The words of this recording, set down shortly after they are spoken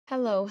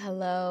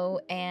Hello,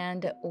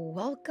 and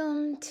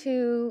welcome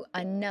to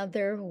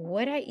another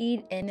What I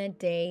Eat in a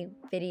Day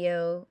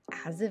video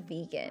as a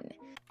vegan.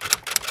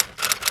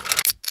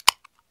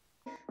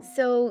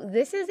 So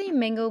this is a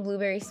mango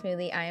blueberry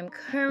smoothie I am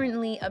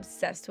currently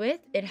obsessed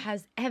with. It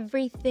has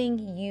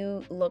everything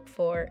you look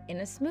for in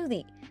a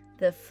smoothie: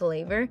 the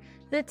flavor,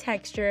 the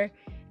texture,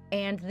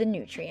 and the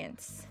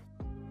nutrients.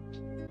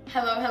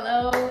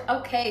 Hello.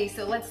 Okay,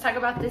 so let's talk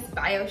about this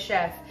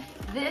BioChef.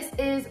 This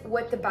is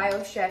what the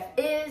BioChef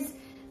is.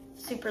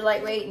 Super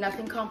lightweight,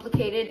 nothing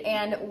complicated.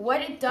 And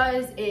what it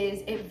does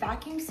is it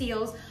vacuum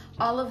seals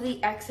all of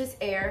the excess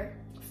air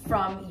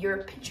from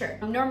your pitcher.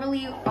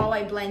 Normally, all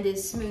I blend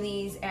is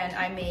smoothies and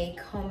I make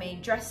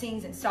homemade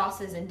dressings and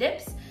sauces and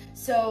dips.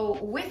 So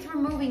with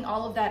removing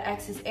all of that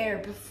excess air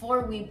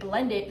before we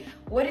blend it,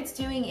 what it's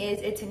doing is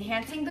it's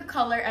enhancing the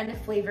color and the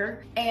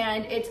flavor,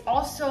 and it's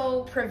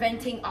also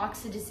preventing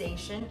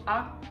oxidization.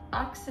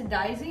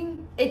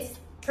 It's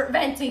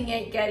preventing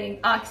it getting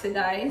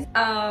oxidized.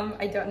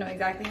 I don't know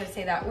exactly how to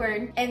say that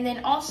word. And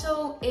then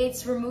also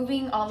it's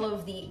removing all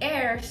of the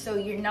air, so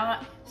you're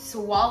not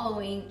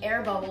swallowing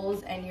air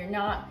bubbles and you're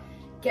not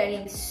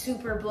getting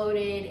super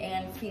bloated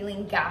and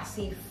feeling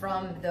gassy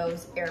from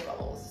those air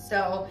bubbles.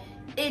 So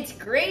it's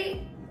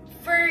great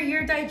for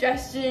your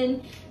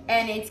digestion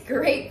and it's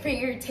great for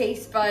your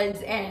taste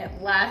buds, and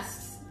it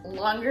lasts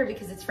longer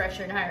because it's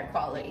fresher and higher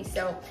quality.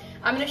 So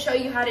I'm gonna show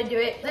you how to do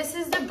it. This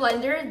is the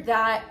blender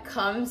that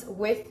comes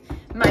with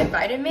my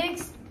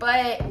Vitamix,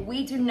 but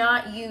we do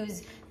not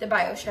use the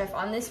BioChef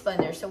on this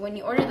blender. So when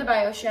you order the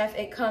BioChef,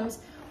 it comes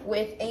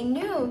with a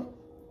new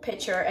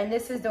pitcher, and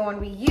this is the one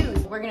we use.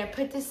 We're gonna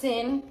put this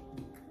in,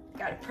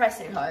 gotta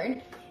press it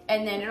hard,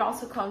 and then it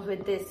also comes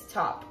with this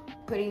top.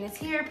 Putting this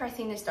here,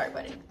 pressing the start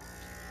button.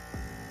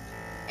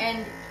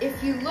 And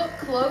if you look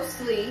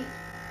closely,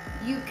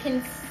 you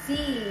can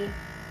see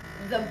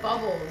the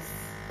bubbles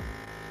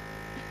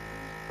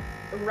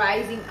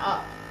rising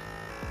up.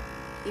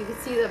 You can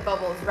see the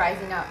bubbles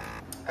rising up.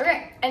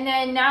 Okay, and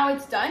then now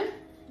it's done.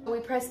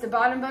 We press the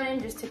bottom button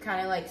just to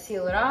kind of like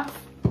seal it off.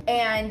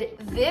 And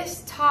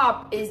this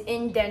top is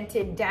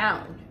indented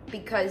down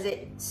because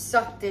it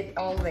sucked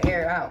all the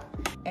air out.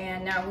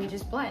 And now we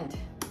just blend.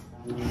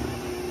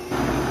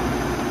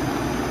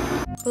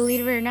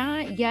 Believe it or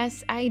not,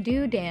 yes, I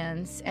do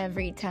dance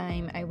every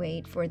time I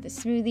wait for the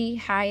smoothie.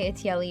 Hi,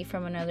 it's Yelly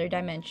from Another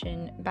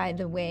Dimension. By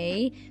the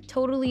way,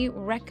 totally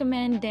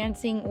recommend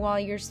dancing while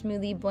your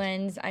smoothie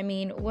blends. I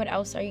mean, what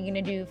else are you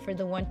gonna do for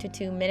the 1 to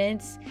 2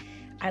 minutes?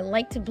 I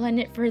like to blend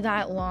it for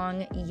that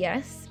long,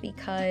 yes,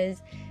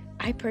 because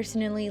I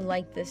personally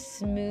like the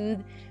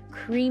smooth,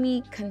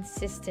 creamy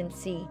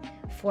consistency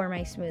for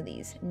my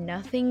smoothies.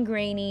 Nothing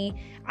grainy.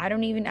 I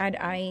don't even add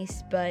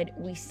ice, but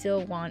we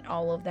still want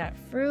all of that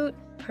fruit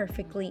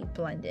perfectly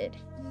blended.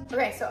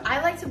 Okay, so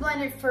I like to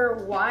blend it for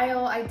a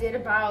while. I did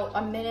about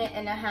 1.5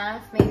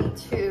 minutes, maybe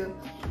 2.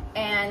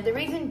 And the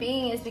reason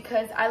being is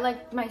because I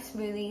like my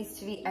smoothies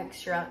to be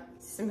extra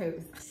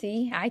smooth.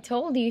 See, I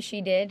told you she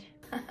did.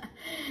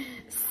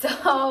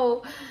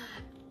 So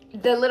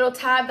the little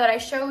tab that I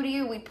showed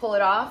you, we pull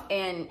it off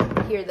and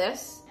hear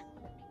this.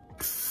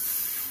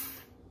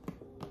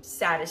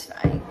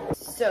 Satisfying,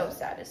 so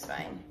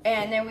satisfying.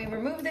 And then we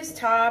remove this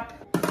top,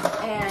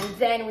 and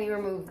then we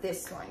remove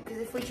this one, because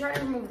if we try to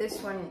remove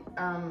this one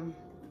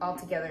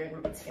altogether,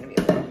 it's gonna be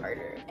a little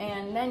harder.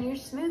 And then your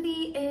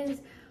smoothie is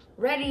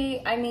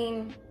ready. I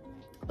mean,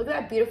 look at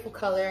that beautiful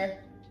color.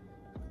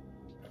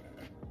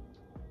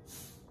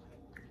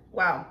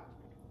 Wow,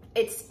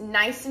 it's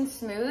nice and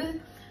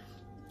smooth.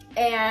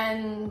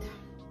 And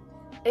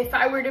if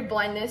I were to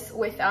blend this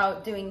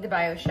without doing the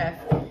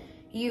BioChef,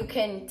 you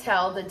can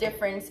tell the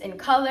difference in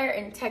color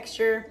and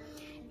texture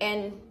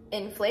and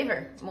in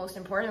flavor. Most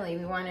importantly,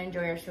 we want to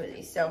enjoy our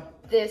smoothies. So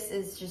this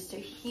is just a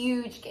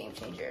huge game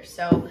changer.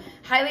 So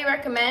highly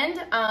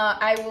recommend.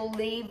 I will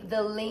leave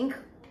the link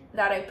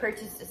that I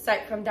purchased the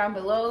site from down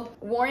below.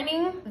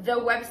 Warning, the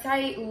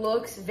website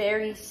looks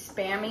very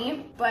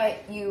spammy,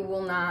 but you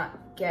will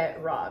not get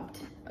robbed,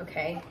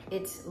 okay?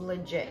 It's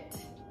legit.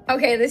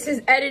 Okay, this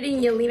is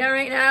editing Yelena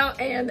right now,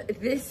 and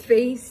this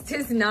face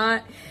does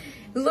not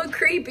look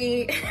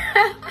creepy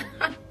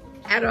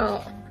at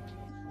all.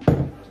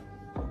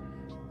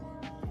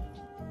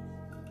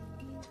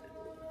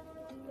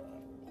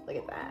 Look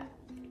at that.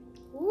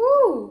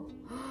 Woo!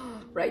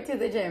 Right to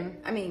the gym.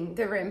 I mean,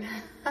 the rim.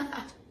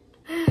 I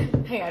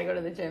gotta go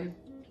to the gym.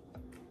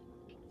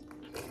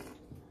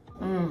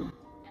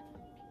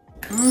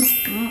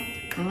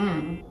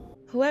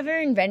 Whoever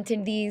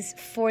invented these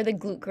for the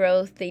glute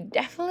growth, they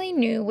definitely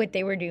knew what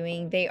they were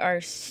doing. They are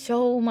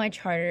so much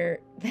harder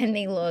than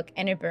they look,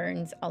 and it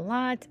burns a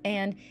lot.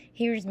 And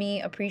here's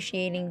me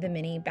appreciating the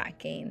mini back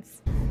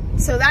gains.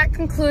 So that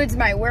concludes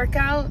my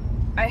workout.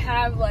 I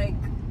have like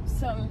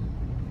some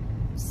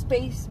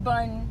space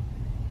bun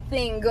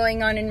thing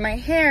going on in my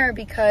hair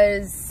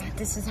because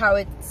this is how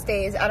it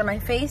stays out of my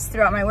face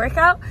throughout my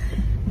workout.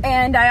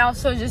 And I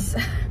also just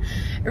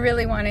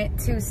really want it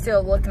to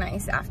still look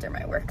nice after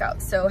my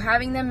workout. So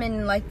having them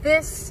in like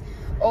this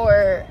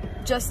or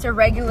just a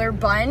regular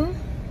bun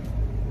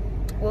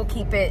will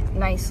keep it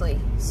nicely.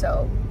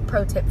 So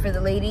pro tip for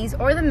the ladies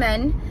or the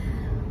men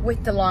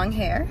with the long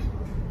hair,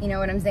 you know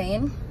what I'm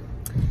saying?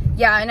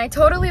 Yeah, and I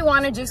totally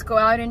want to just go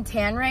out and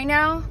tan right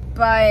now,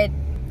 but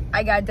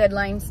I got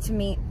deadlines to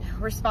meet,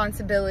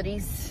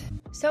 responsibilities.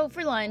 So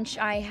for lunch,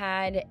 I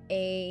had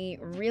a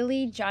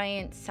really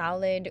giant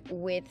salad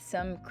with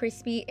some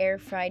crispy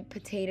air-fried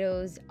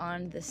potatoes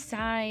on the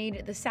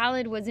side. The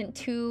salad wasn't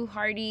too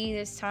hearty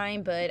this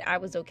time, but I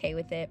was okay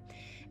with it.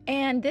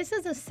 And this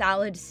is a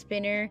salad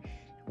spinner.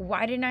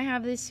 Why didn't I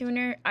have this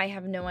sooner? I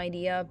have no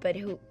idea, but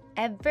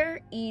whoever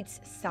eats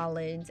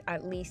salads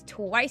at least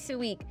twice a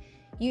week,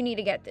 you need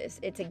to get this.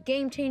 It's a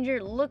game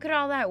changer. Look at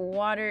all that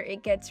water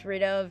it gets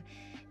rid of.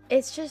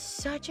 It's just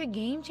such a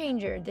game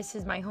changer. This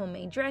is my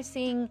homemade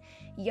dressing.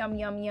 Yum,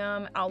 yum,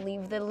 yum. I'll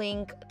leave the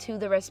link to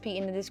the recipe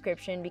in the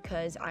description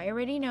because I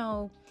already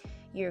know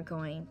you're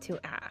going to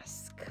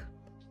ask.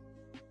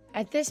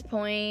 At this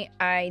point,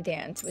 I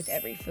dance with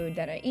every food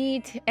that I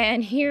eat,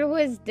 and here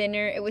was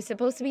dinner. It was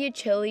supposed to be a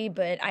chili,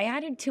 but I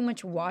added too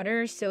much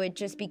water, so it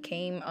just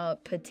became a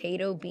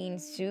potato bean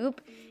soup,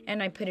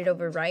 and I put it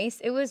over rice.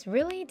 It was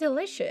really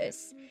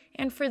delicious.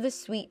 And for the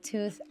sweet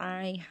tooth,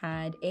 I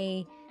had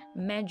a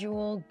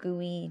medjool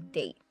gooey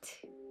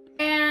date.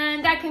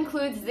 And that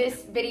concludes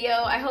this video.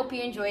 I hope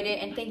you enjoyed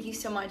it, and thank you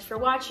so much for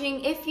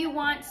watching. If you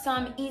want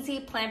some easy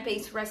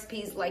plant-based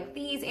recipes like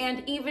these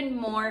and even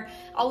more,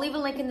 I'll leave a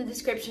link in the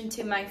description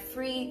to my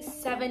free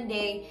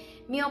 7-day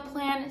meal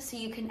plan so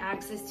you can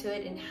access to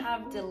it and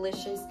have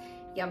delicious,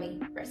 yummy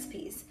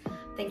recipes.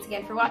 Thanks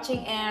again for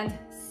watching, and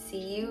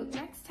see you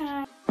next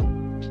time.